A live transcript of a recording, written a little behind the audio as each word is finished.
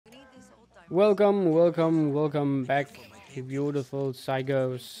Welcome back, you beautiful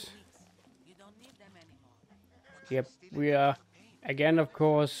psychos. Yep, we are again, of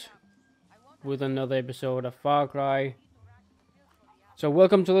course, with another episode of Far Cry. So,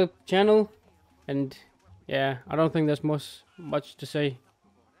 welcome to the channel, and yeah, I don't think there's much to say.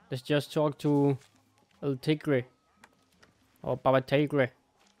 Let's just talk to El Tigre or Baba Tigre.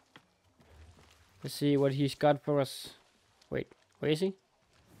 Let's see what he's got for us. Wait, where is he?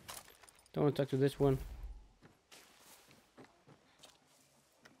 Don't want to talk to this one.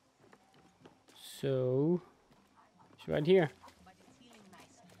 So, it's right here.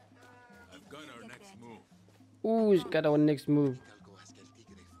 I've got our next move. Ooh, he's got our next move.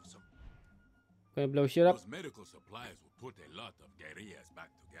 Gonna blow shit up. Those medical supplies will put a lot of guerrillas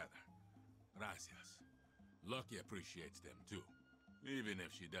back together. Gracias. Lucky appreciates them too, even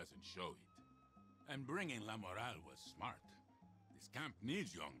if she doesn't show it. And bringing La Moral was smart. This camp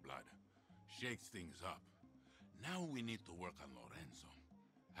needs young blood. Shakes things up. Now we need to work on Lorenzo.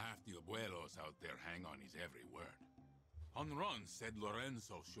 Half the abuelos out there hang on his every word. Honron said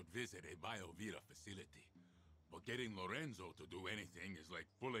Lorenzo should visit a BioVita facility. But getting Lorenzo to do anything is like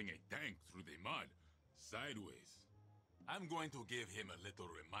pulling a tank through the mud, sideways. I'm going to give him a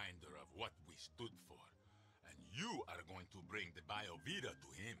little reminder of what we stood for. And you are going to bring the BioVita to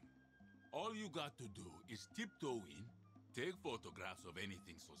him. All you got to do is tiptoe in, take photographs of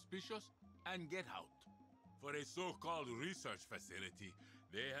anything suspicious, and get out. For a so-called research facility,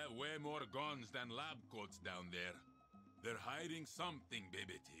 they have way more guns than lab coats down there. They're hiding something,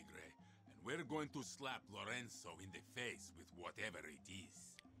 baby Tigre. And we're going to slap Lorenzo in the face with whatever it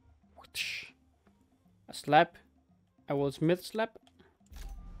is. A slap. A Will Smith slap.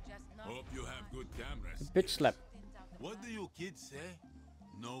 Hope you have good cameras. A bitch slap. What do you kids say?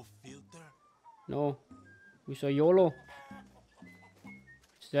 No filter? No. We saw YOLO.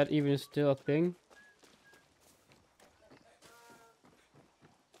 Is that even still a thing?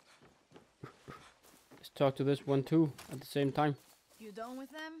 Let's talk to this one too at the same time. You done with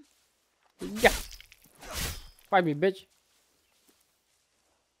them? Yeah. Fight me, bitch.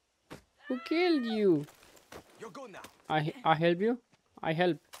 Who killed you? You're good now. I help you. I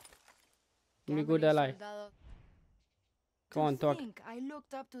help. Give me good ally. Go on, talk. I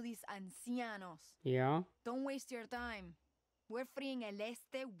looked up to these ancianos. Yeah. Don't waste your time. We're freeing El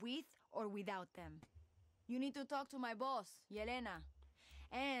Este with or without them. You need to talk to my boss, Yelena.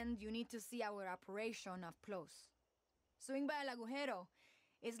 And you need to see our operation up close. Swing by El Agujero.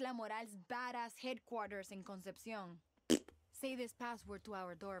 It's La Moral's badass headquarters in Concepcion. Say this password to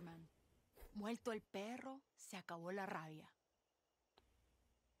our doorman. Muerto el perro, se acabó la rabia.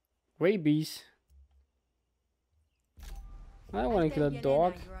 Rabies. I don't want to kill a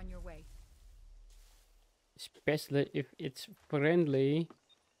dog. You're on your way. Especially if it's friendly.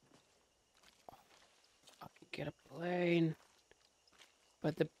 I can get a plane.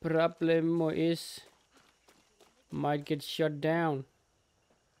 But the problem is, might get shut down.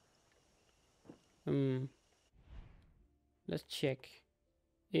 Let's check.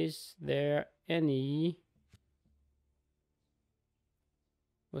 Is there any,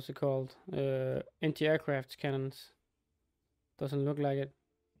 what's it called? Anti-aircraft cannons. Doesn't look like it.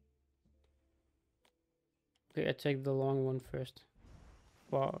 Okay, I take the long one first.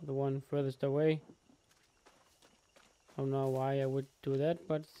 Well, the one furthest away. I don't know why I would do that,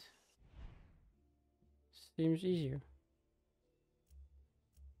 but seems easier.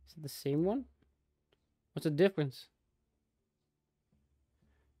 Is it the same one? What's the difference?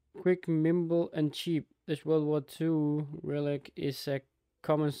 Quick, nimble, and cheap. This World War II relic is a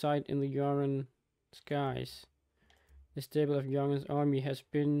common sight in the Yaran skies. The stable of Yaran's army has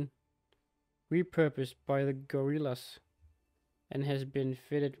been repurposed by the guerrillas and has been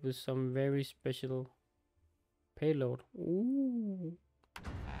fitted with some very special payload. Ooh.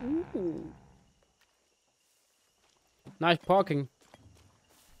 Ooh. Nice parking.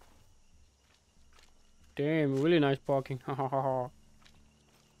 Damn, really nice parking. Ha ha ha ha.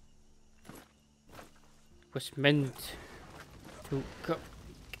 Was meant to go.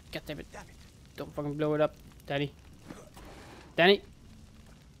 God damn it. Don't fucking blow it up, Danny. Danny!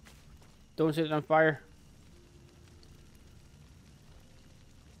 Don't set it on fire.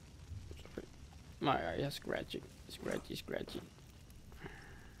 My eye is scratching. Scratchy, scratchy.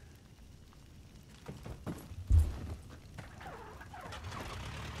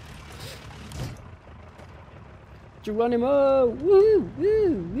 Geronimo! Woo!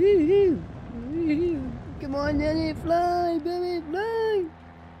 Woo! Woo! Woo! Come on, Danny, fly, baby, fly!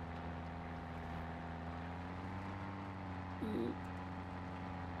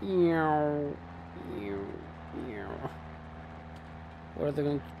 What are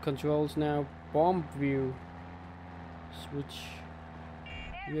the controls now? Bomb view. Switch.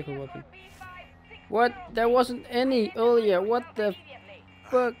 Vehicle weapon. What? There wasn't any earlier. What the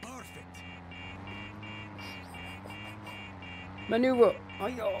fuck? Perfect. Maneuver. Oh,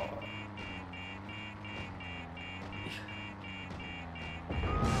 yeah.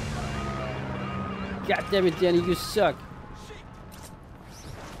 God damn it, Danny, you suck.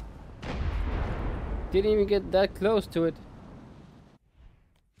 Didn't even get that close to it.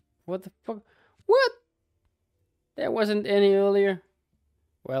 What the fuck? What? There wasn't any earlier.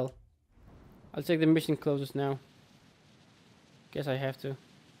 Well, I'll take the mission closest now. Guess I have to.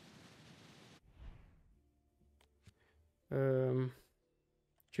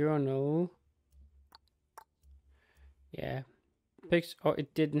 Journal. Yeah. Pics. Oh,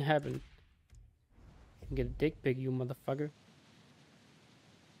 it didn't happen. Get a dick pic, you motherfucker.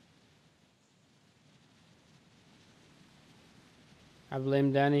 I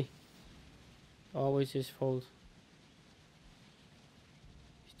blame Danny. Always his fault.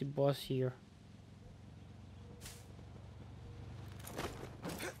 He's the boss here.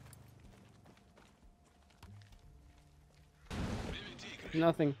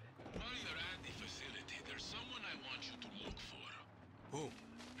 Nothing. By your Andy facility, there's someone I want you to look for. Who?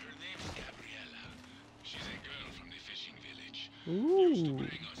 Her name's Gabriella. She's a girl from the fishing village. Used to Ooh.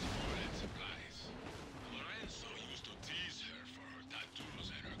 bring us food and supplies. Lorenzo used to tease her for her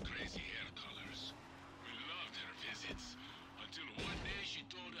tattoos and her crazy hair colors. We loved her visits, until one day she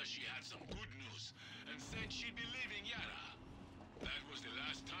told us she had some good news and said she'd be leaving Yara. That was the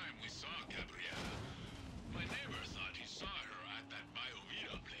last time we saw Gabriella. My neighbor thought he saw her at that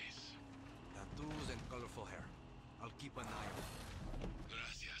Biovita place. Tattoos and colorful hair. I'll keep an eye on it.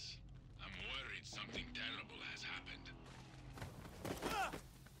 Gracias. I'm worried something terrible has happened.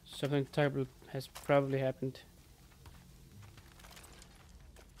 Something terrible has probably happened.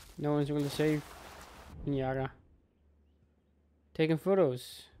 No one's going to save Yara. Taking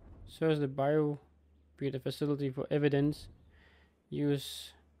photos. Search the Biovita facility for evidence.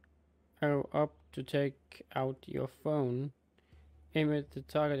 Use arrow up to take out your phone. Aim at the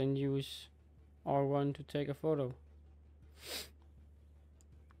target and use R1 to take a photo.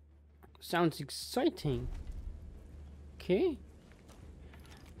 Sounds exciting. Okay.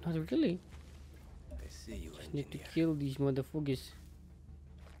 Not really. I see you, Just need to engineer. kill these motherfuckers.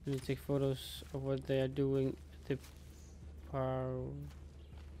 Need to take photos of what they are doing at the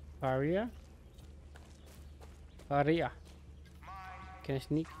Paria? Paria. Can I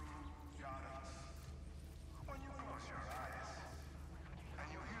sneak? When you close your eyes and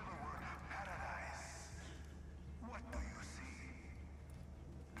you hear the word paradise, what do you see?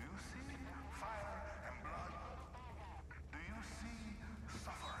 Do you see fire and blood? Do you see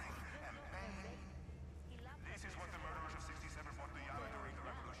suffering and pain? This is what the murderers of 67 brought to Yara during the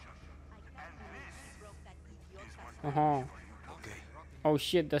revolution. And this is what Uh-huh. Okay. Oh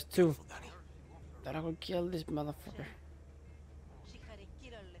shit, that's two. Careful, Danny. That I will kill this motherfucker.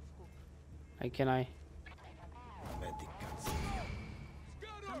 How can I? Medic can't see you.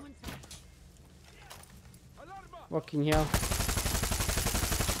 Fucking hell.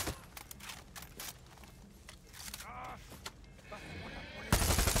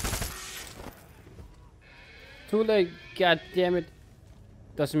 Too late, god damn it.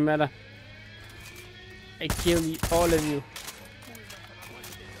 Doesn't matter. I kill you, all of you.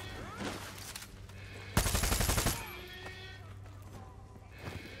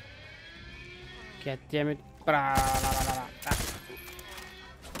 God damn it. Blah, blah, blah, blah, blah.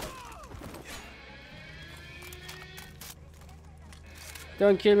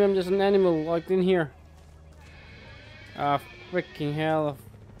 Don't kill me, I'm just an animal locked in here. Ah, freaking hell.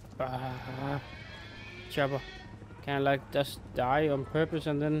 Chopper. Can I like just die on purpose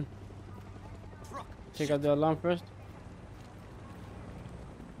and then take out the alarm first?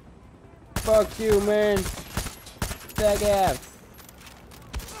 Fuck you, man. Back off.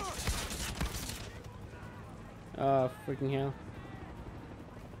 Oh, freaking hell.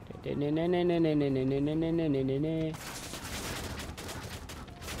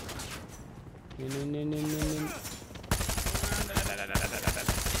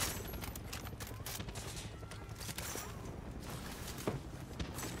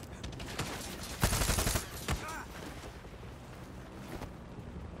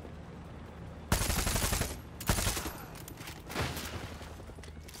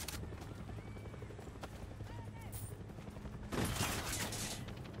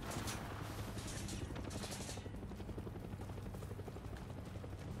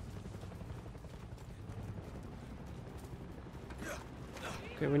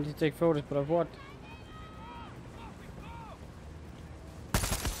 Okay, we need to take photos, but of what?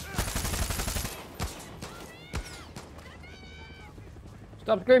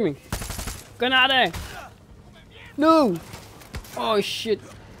 Stop screaming. Grenade! No! Oh shit.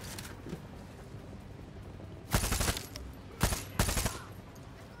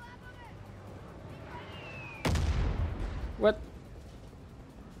 What?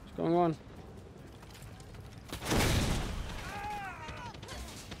 What's going on?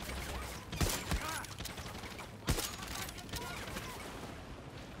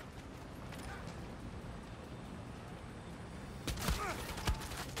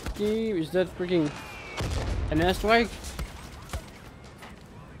 Is that freaking an airstrike?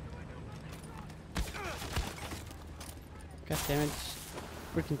 God damn it,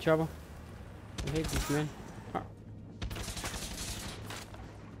 freaking chopper. I hate this man. Ah.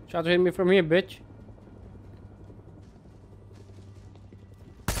 Try to hit me from here, bitch.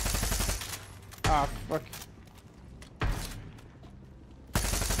 Ah, fuck.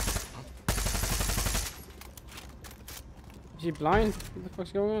 Is he blind? What the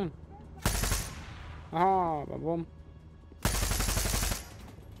fuck's going on? Ah, boom.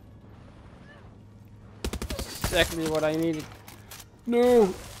 Exactly what I needed.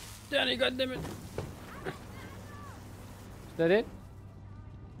 No! Danny, goddammit! Is that it?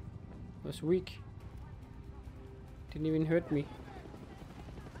 Was weak. Didn't even hurt me.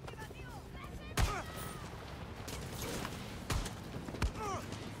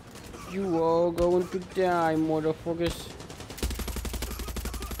 You all going to die, motherfuckers.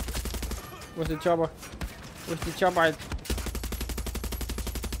 Where's the chopper? Where's the chopper?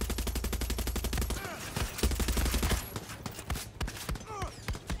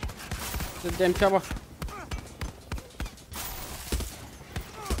 The damn chopper.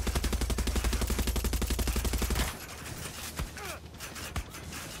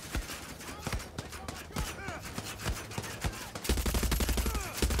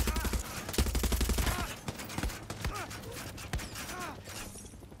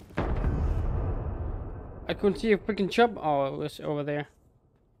 I couldn't see a freaking chopper. Oh, it was over there.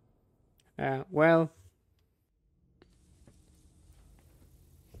 Well.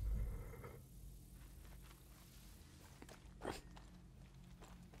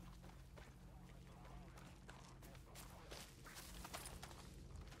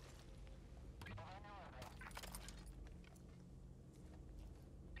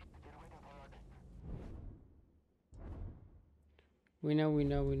 We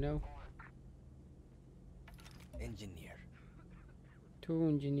know. Engineer. 2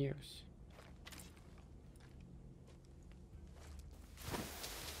 engineers.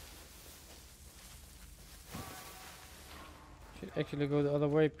 Should actually go the other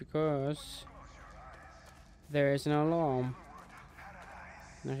way because there is an alarm.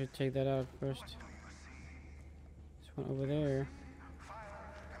 I should take that out first. This one over there.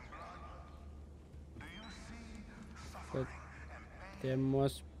 But there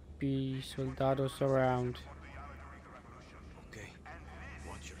must be soldados around. Okay.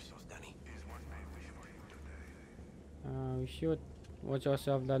 Watch yourself, Danny. We should watch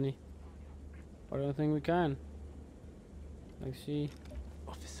ourselves, Danny. I don't think we can. Let's see.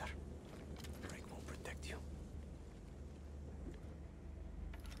 Officer, Drake will protect you.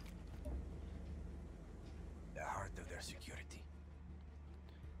 The heart of their security.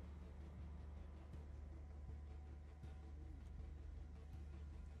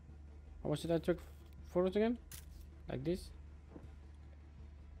 How was it I took photos again? Like this?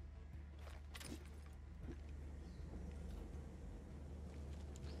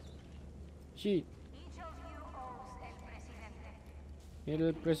 Shit.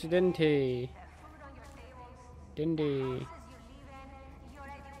 El Presidente. Dende.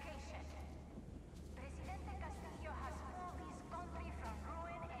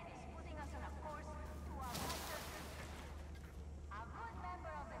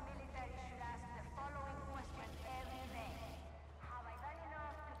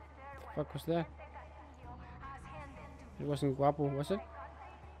 What was that? It wasn't Guapo, was it?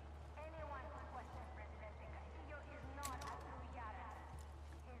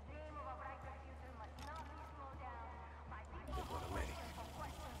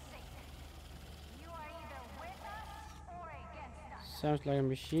 Sounds like a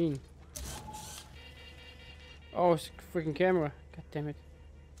machine. Oh, it's a freaking camera. God damn it.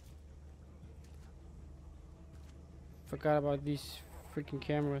 Forgot about these freaking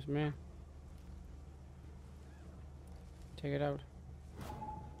cameras, man. Take it out.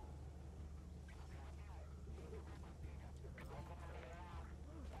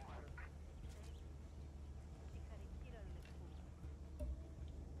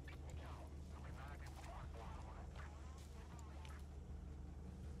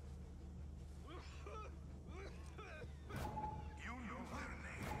 You know they're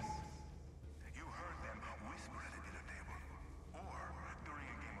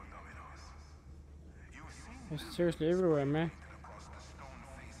It's seriously everywhere, man. across the stone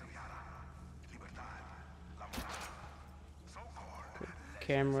face of Yara. Libertad, la moral, so-called.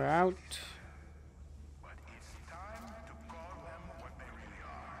 Camera out. But it's time to call them what they really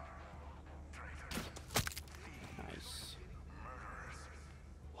are. Traitors, Nice. murderers,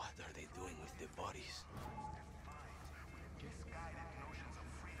 What are they doing with the bodies? misguided notions of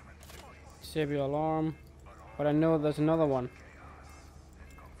freedom and choice. Disable alarm. But I know there's another one.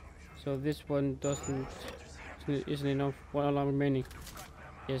 So this one isn't enough. One alarm remaining.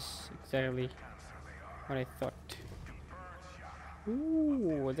 Yes, exactly what I thought.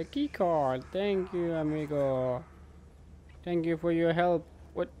 Ooh, the key card. Thank you, amigo. Thank you for your help.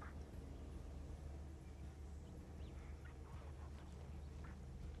 What?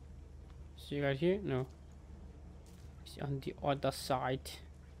 See right here? No. It's on the other side.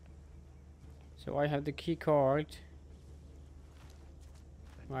 So I have the key card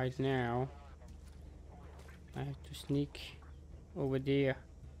right now. I have to sneak over there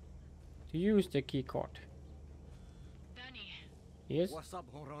to use the key card. Danny, Yes? What's up,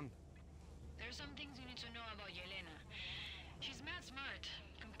 Horon? there's some things you need to know about Yelena. She's mad smart.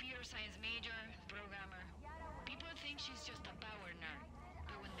 Computer science major, programmer. People think she's just a power nerd.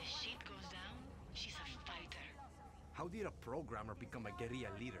 But when the shit goes down, she's a fighter. How did a programmer become a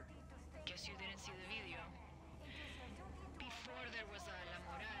guerrilla leader? Guess you didn't see the video. Before there was a La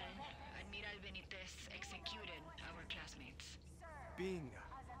Moral, Admiral Benitez executed our classmates. Pinga.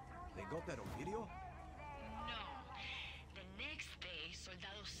 They got that on video? No. The next day,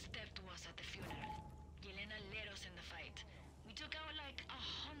 soldados stepped to us at the funeral. Yelena led us in the fight. We took out like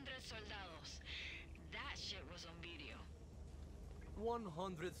 100 soldados. That shit was on video.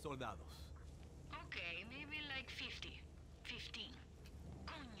 100 soldados. Okay, maybe like 50. 15.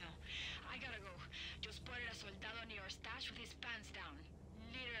 Coño, I gotta go. Just spotted a soldado near our stash with his pants down.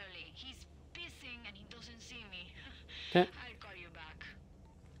 Literally, he's pissing and he doesn't see me. Okay. I'll call you back.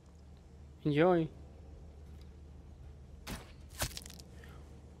 Enjoy.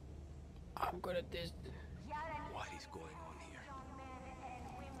 I'm good at this. What is going on here?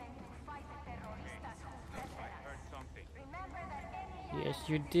 Yes,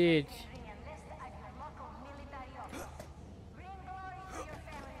 you did.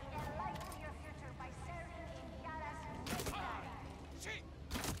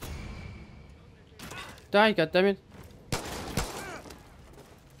 Die, goddammit.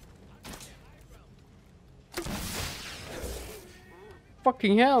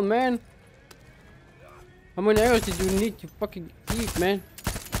 Fucking hell, man. How many arrows did you need to fucking eat, man?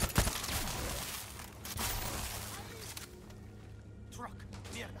 Truck!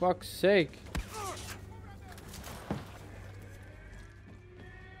 Mierda! Fuck's sake.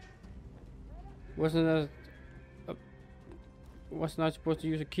 Wasn't that... wasn't I supposed to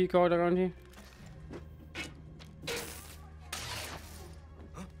use a key card around here?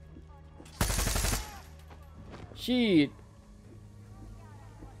 Shit!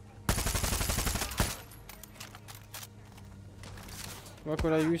 Why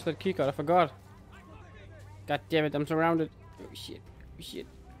could I use that key card? I forgot. God damn it, I'm surrounded. Oh shit, oh shit.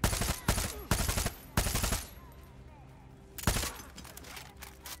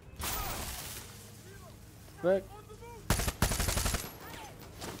 Fuck.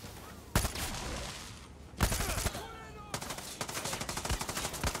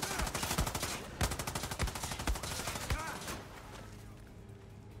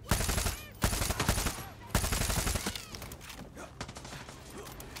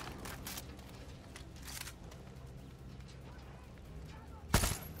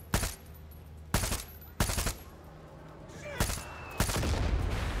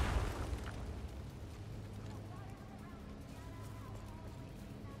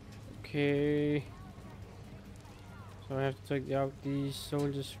 Okay. So I have to take out these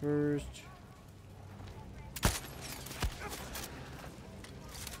soldiers first.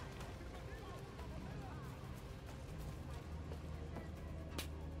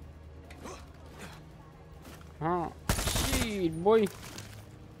 Ah, shit, boy.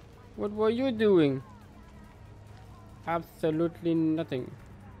 What were you doing? Absolutely nothing.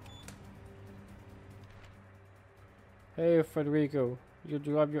 Hey, Federico. You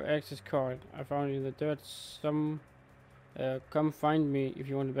drop your access card. I found it in the dirt. Come find me if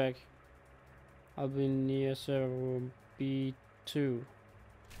you want it back. I'll be near server room B2.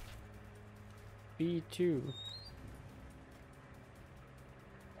 B2.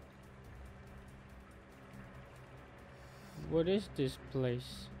 What is this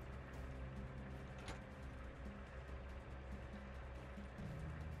place?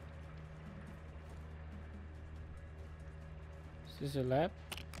 Is this a lab?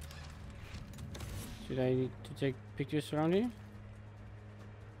 Did I need to take pictures around here?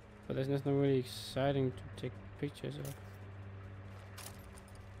 But there's nothing really exciting to take pictures of.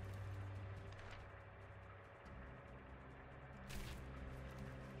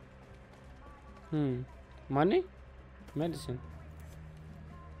 Money? Medicine.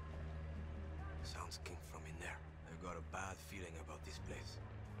 Sounds came from in there. I got a bad feeling about this place.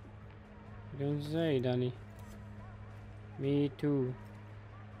 You don't say, Danny. Me too.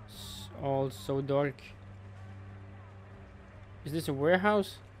 It's all so dark. Is this a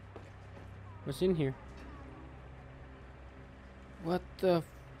warehouse? What's in here? What the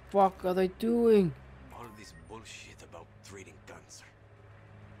fuck are they doing? All this bullshit about treating cancer.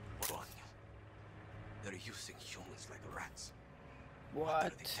 Wrong. They're using humans like rats. What are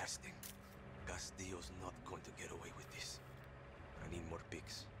What? they testing? Castillo's not going to get away with this. I need more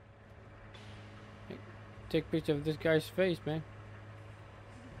pics. Take a picture of this guy's face, man.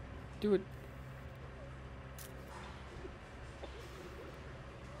 Do it.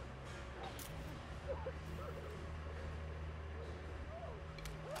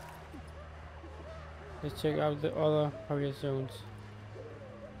 Let's check out the other target zones.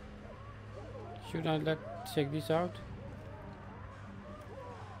 Should I check these out?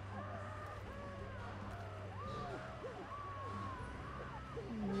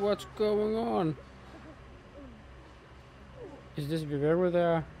 What's going on? Is this where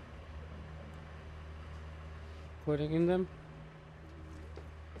they're putting in them?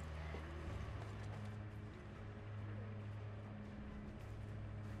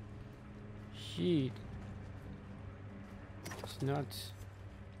 Shit. It's nuts.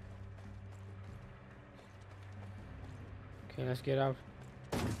 Okay, let's get out.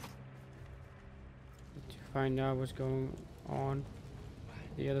 Need to find out what's going on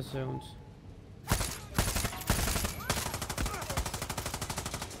in the other zones.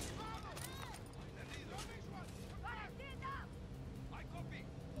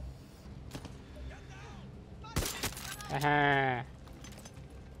 Aha!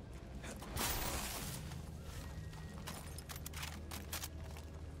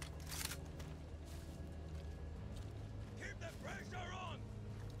 Keep the pressure on!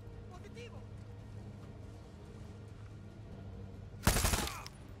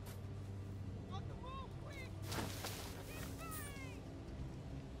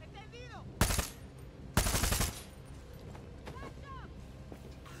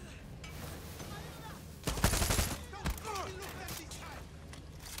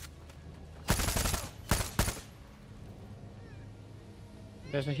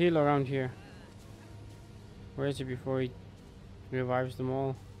 There's a healer around here. Where is he before he revives them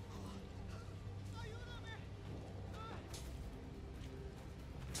all?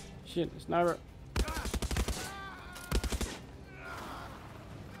 Shit, sniper.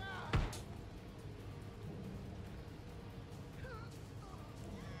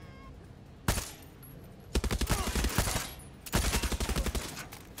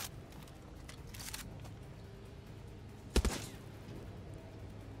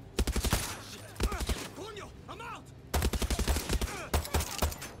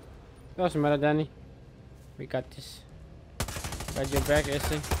 Doesn't matter, Danny. We got this. Got your back,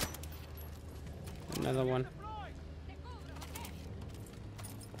 Essie. Another one.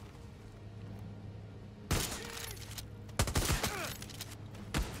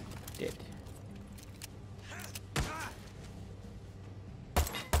 Dead.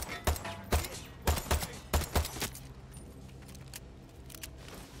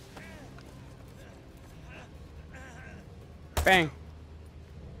 Bang!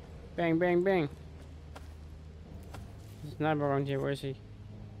 Bang, bang, bang. There's a sniper around here. Where is he?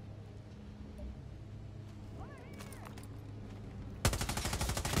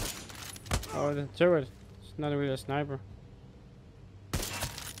 Oh, the turret. It's not really a sniper.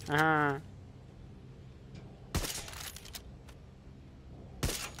 Ah.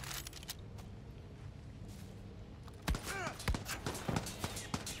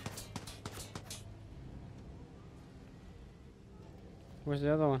 Where's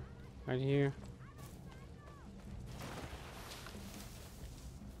the other one? Right here.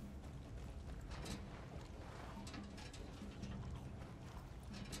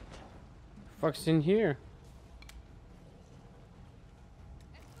 Fuck's in here?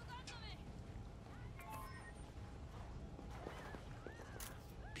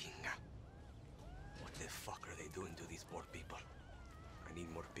 Pinga. What the fuck are they doing to these poor people? I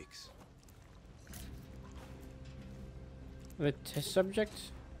need more pics. The test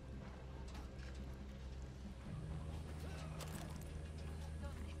subjects?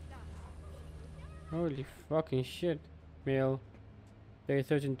 Holy fucking shit, Male. Day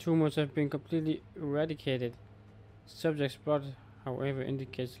 13 tumors have been completely eradicated. Subject's blood, however,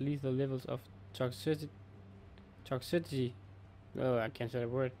 indicates lethal levels of toxicity. Toxicity. Oh, I can't say the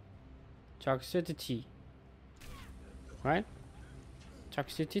word. Toxicity. Right?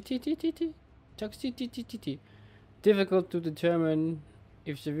 Toxicity. Toxicity. Difficult to determine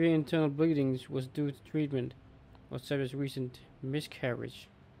if severe internal bleeding was due to treatment or subject's recent miscarriage.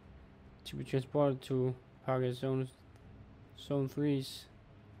 To be transported to Parker Zone 3's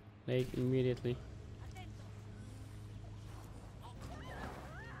lake immediately.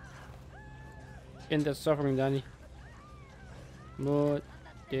 End the suffering, Danny. More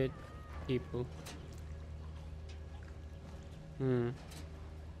dead people.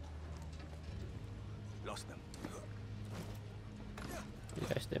 Lost them.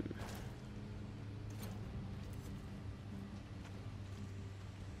 Lost them.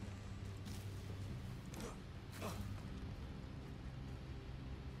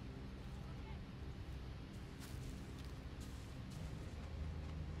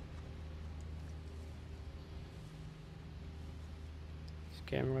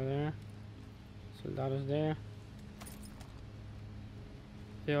 Camera there. Soldados there.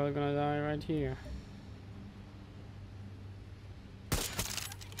 They're all gonna die right here.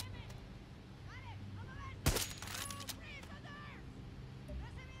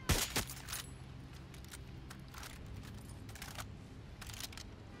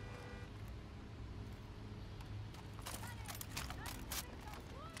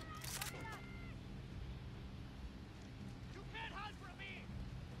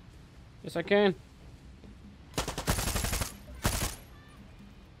 Yes, I can.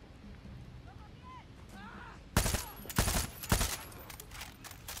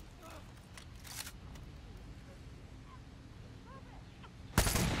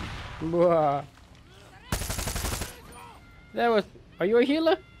 Whoa. That was... Are you a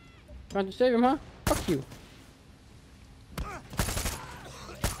healer? Trying to save him, huh? Fuck you.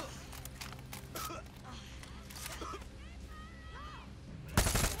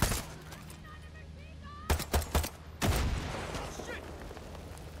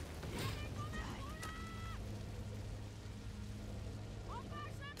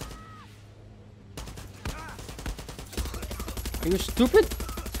 Are you stupid?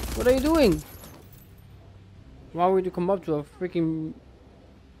 What are you doing? Why would you come up to a freaking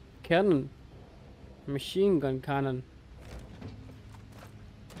cannon? Machine gun cannon.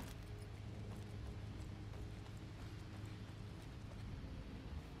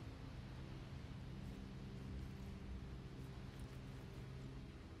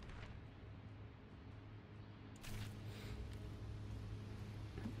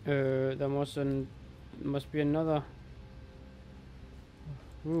 There must be another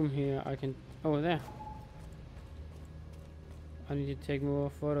room here. I can... Oh, there. I need to take more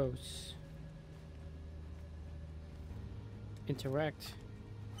photos. Interact.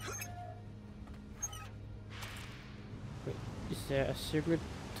 Wait, is there a secret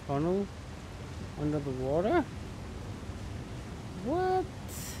tunnel under the water? What?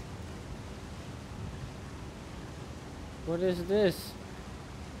 What is this?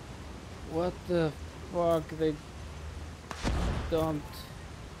 What the fuck? They dumped...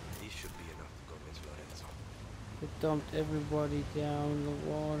 These should be enough to convince Lorenzo. They dumped everybody down the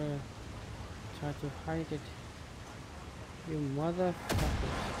water. Try to hide it. You motherfuckers.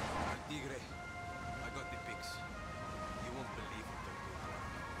 Tigre, I got the pics. You won't believe what they're doing.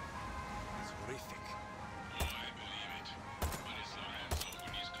 It's horrific. Oh, I believe it. But it's Lorenzo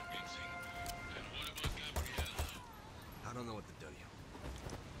who needs convincing. And what about Gabriella? I don't know what to tell you.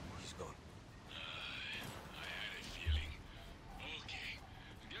 She's gone. I had a feeling. Okay,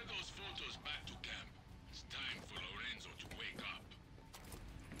 get those photos back to camp. It's time for Lorenzo to wake up.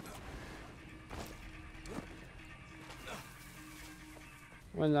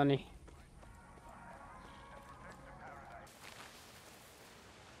 Well, Danny.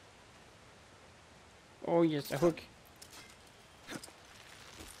 Oh yes, a hook.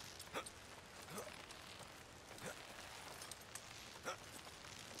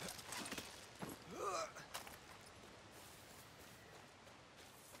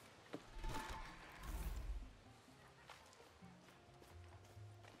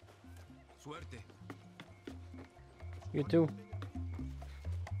 Suerte. You too.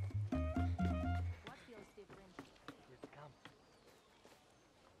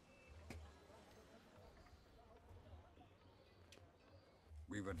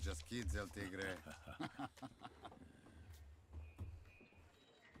 We were just kids, El Tigre.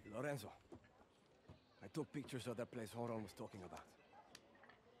 Lorenzo, I took pictures of that place Horon was talking about.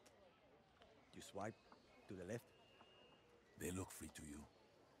 You swipe to the left. They look free to you.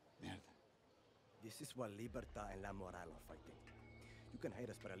 Mierda. This is what Libertad and La Moral are fighting. You can hate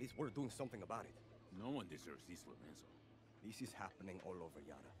us, but at least we're doing something about it. No one deserves this Lorenzo. This is happening all over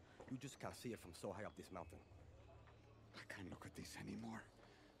Yara. You just can't see it from so high up this mountain. I can't look at this anymore.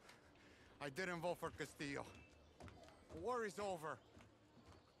 I didn't vote for Castillo. The war is over.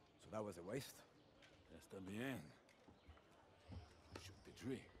 So that was a waste? Está bien. Shoot the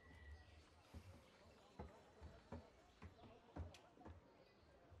tree.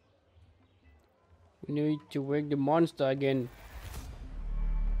 We need to wake the monster again.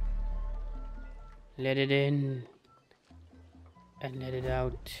 Let it in. And let it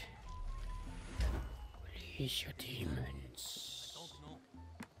out. Release your demons.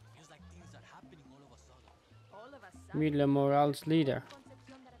 All of us. Meet La Moral's leader.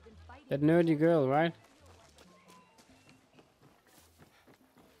 That nerdy girl, right?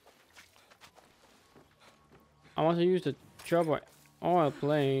 I want to use the chopper oil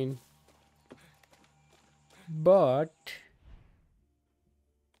plane. But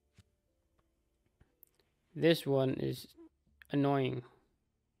this one is annoying.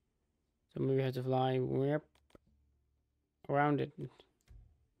 So maybe we have to fly around it.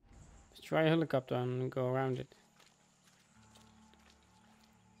 Let's try a helicopter and go around it.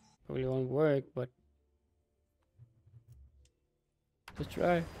 Probably won't work, but let's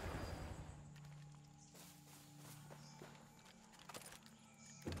try.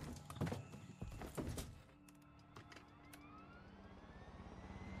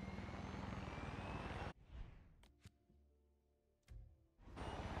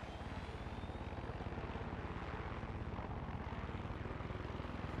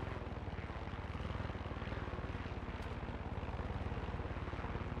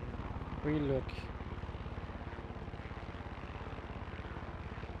 Relook.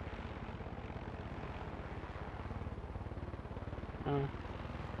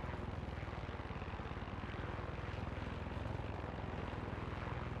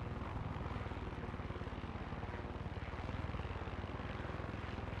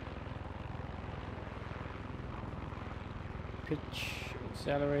 Pitch,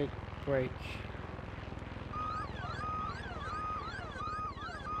 accelerate, brake.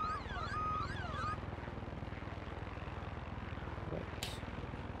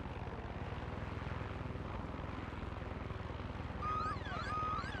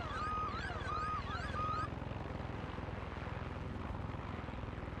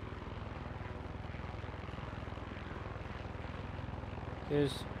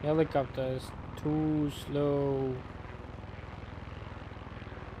 This helicopter is too slow.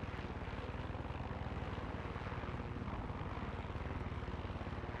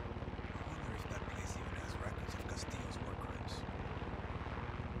 I wonder if that place even has records of Castillo's war crimes.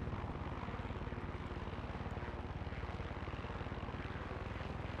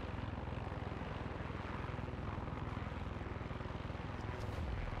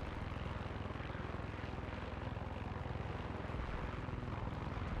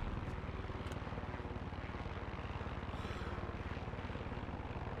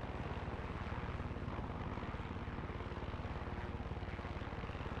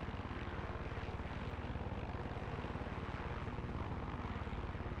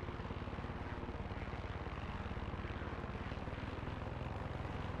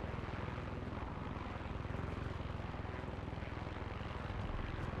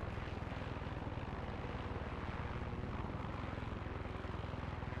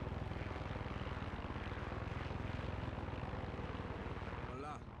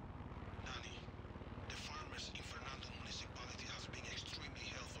 Hola. Danny, the farmers in Fernando municipality has been extremely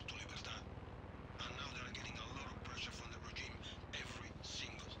helpful to Libertad. And now they're getting a lot of pressure from the regime every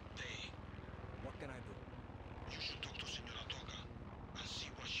single day. What can I do? You should talk to Senora Toca and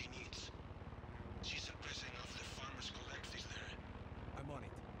see what she needs. She's the president of the farmers collective there. I'm on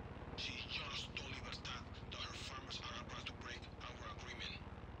it. She just told Libertad that her farmers are about to break our agreement.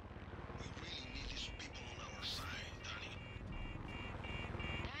 We really need these people on our side, Danny.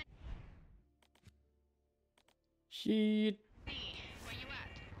 Shit. Hey, where you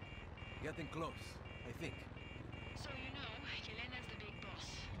at? Getting close, I think. So you know, Yelena's the big boss.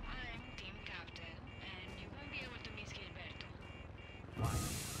 I'm team captain, and you won't be able to miss Gilberto. Why?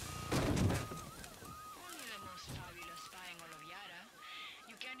 Only the most fabulous spy in all of Yara.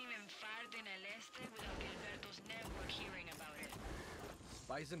 You can't even fart in El Este without Gilberto's network hearing about it.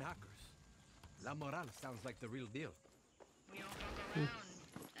 Spies and hackers. La Moral sounds like the real deal. We don't fuck around.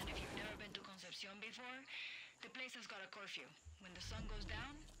 And if you've never been to Concepcion before, the place has got a curfew. When the sun goes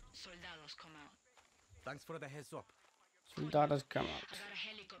down, soldados come out. Thanks for the heads up. Soldados come I out. got a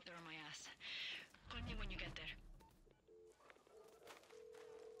helicopter on my ass. Call me when you get there.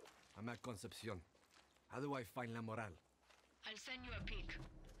 I'm at Concepcion. How do I find La Moral? I'll send you a pic.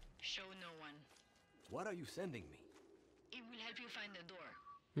 Show no one. What are you sending me? It will help you find the door.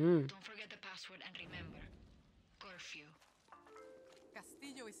 Hmm. Don't forget the password and remember, curfew.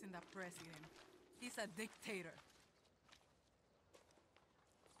 Castillo isn't a president. He's a dictator.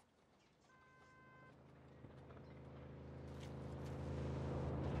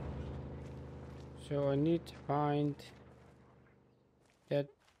 So I need to find that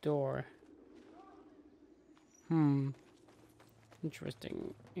door.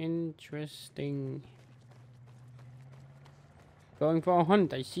 Interesting. Interesting. Going for a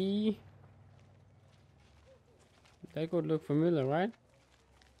hunt, I see. That could look familiar, right?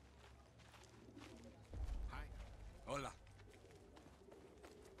 Hi. Hola.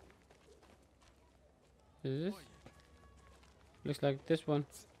 Is this? Looks like this one.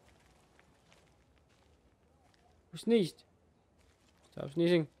 Who sneezed? Stop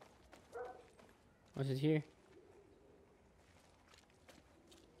sneezing. What's it here?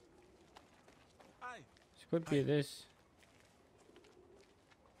 Hi. This could be this.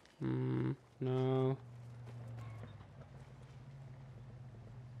 No.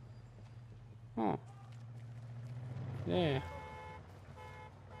 Oh. There.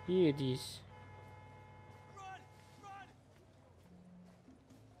 Here it is.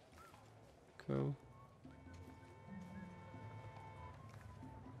 Cool.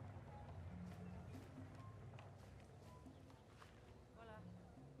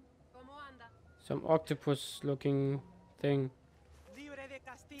 Some octopus looking thing.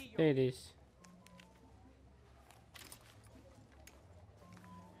 There it is.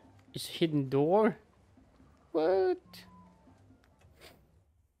 It's a hidden door? What?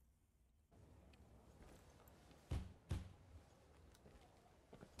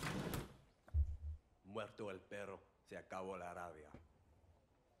 Muerto el perro, se acabó la rabia.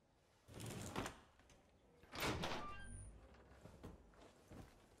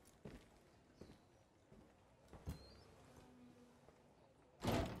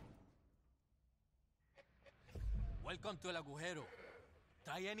 Welcome to El Agujero.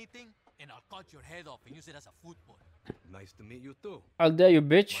 Try anything, and I'll cut your head off and use it as a football. Nice to meet you too. I'll dare you,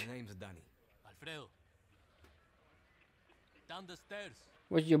 bitch. My name's Danny. Alfredo. Down the stairs.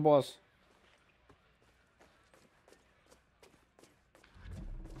 Where's your boss?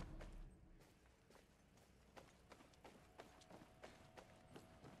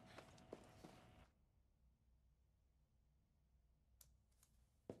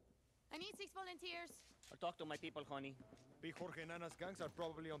 I need 6 volunteers. I'll talk to my people, honey. Big Jorge Nana's gangs are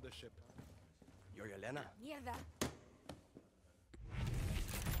probably on the ship. You're Yelena? Mierda.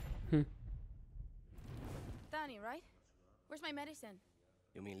 Danny, right? Where's my medicine?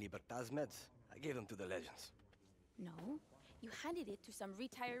 You mean Libertad's meds? I gave them to the Legends. No. You handed it to some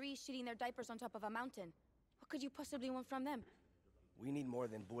retirees shitting their diapers on top of a mountain. What could you possibly want from them? We need more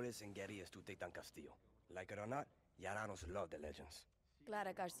than bullets and guerrillas to take down Castillo. Like it or not, Yaranos love the Legends.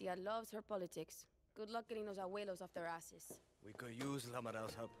 Clara Garcia loves her politics. Good luck getting those abuelos off their asses. We could use La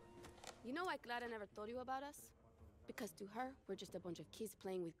Moral's help. You know why Clara never told you about us? Because to her, we're just a bunch of kids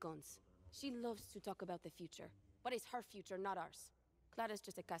playing with guns. She loves to talk about the future. But it's her future, not ours. Clara's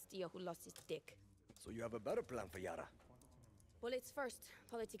just a Castillo who lost his dick. So you have a better plan for Yara? Bullets first,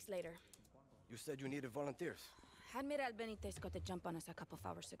 politics later. You said you needed volunteers. Admiral Benitez got the jump on us a couple of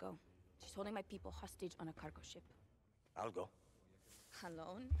hours ago. She's holding my people hostage on a cargo ship. I'll go.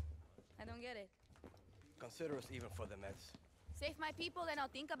 Alone? I don't get it. Consider us even for the meds. Save my people and I'll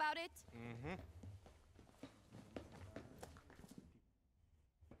think about it. Mm-hmm.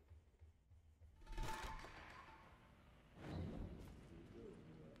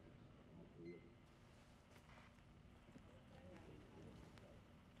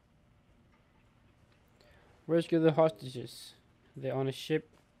 Rescue the hostages. They're on a ship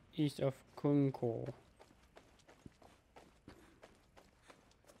east of Kunko.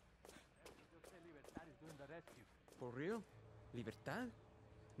 For real? Libertad?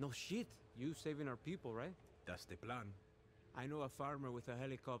 No shit. You saving our people, right? That's the plan. I know a farmer with a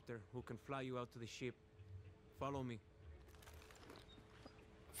helicopter who can fly you out to the ship. Follow me.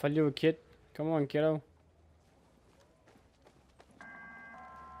 Follow you, kid. Come on, kiddo.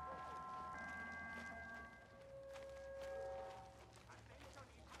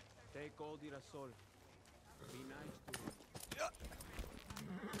 Take all Dirasol. Be nice to him.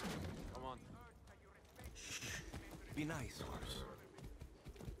 Come on. Be nice, horse.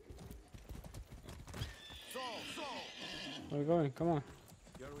 Where are we going? Come on.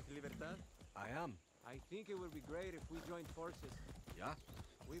 You're with Libertad? I am. I think it would be great if we joined forces. Yeah?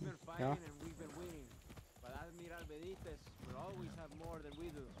 We've been fighting and we've been winning. but Admiral Benitez will always have more than we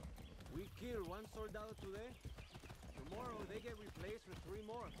do. We kill one soldado today, tomorrow they get replaced with 3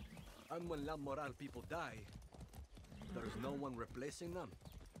 more. And when La Moral people die, there's no one replacing them.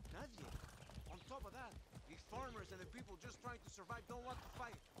 Nadie. On top of that, these farmers and the people just trying to survive don't want to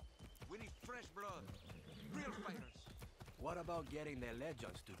fight. We need fresh blood. Real fighters. What about getting the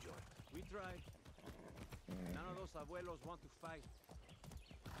legends to join? We tried. None of those abuelos want to fight.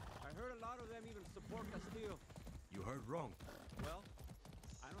 I heard a lot of them even support Castillo. You heard wrong. Well,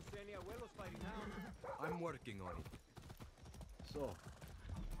 I don't see any abuelos fighting now. I'm working on it. So,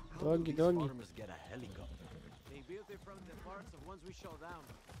 how do these farmers get a helicopter? They built it from the parts of ones we shot down.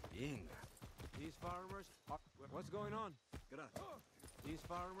 Inga. These farmers are... What's going on? These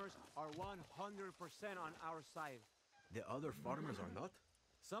farmers are 100% on our side. The other farmers are not?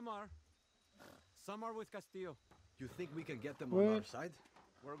 Some are. Some are with Castillo. You think we can get them on our side?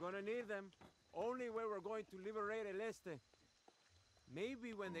 We're gonna need them. Only when we're going to liberate El Este.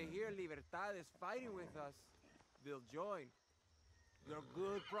 Maybe when they hear Libertad is fighting with us, they'll join. You're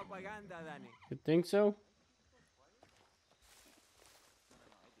good propaganda, Danny. You think so?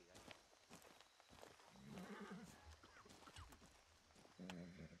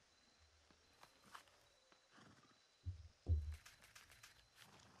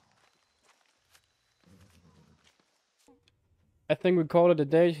 I think we call it a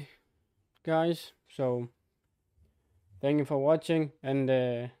day, guys. So, thank you for watching,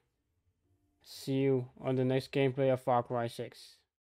 and see you on the next gameplay of Far Cry 6.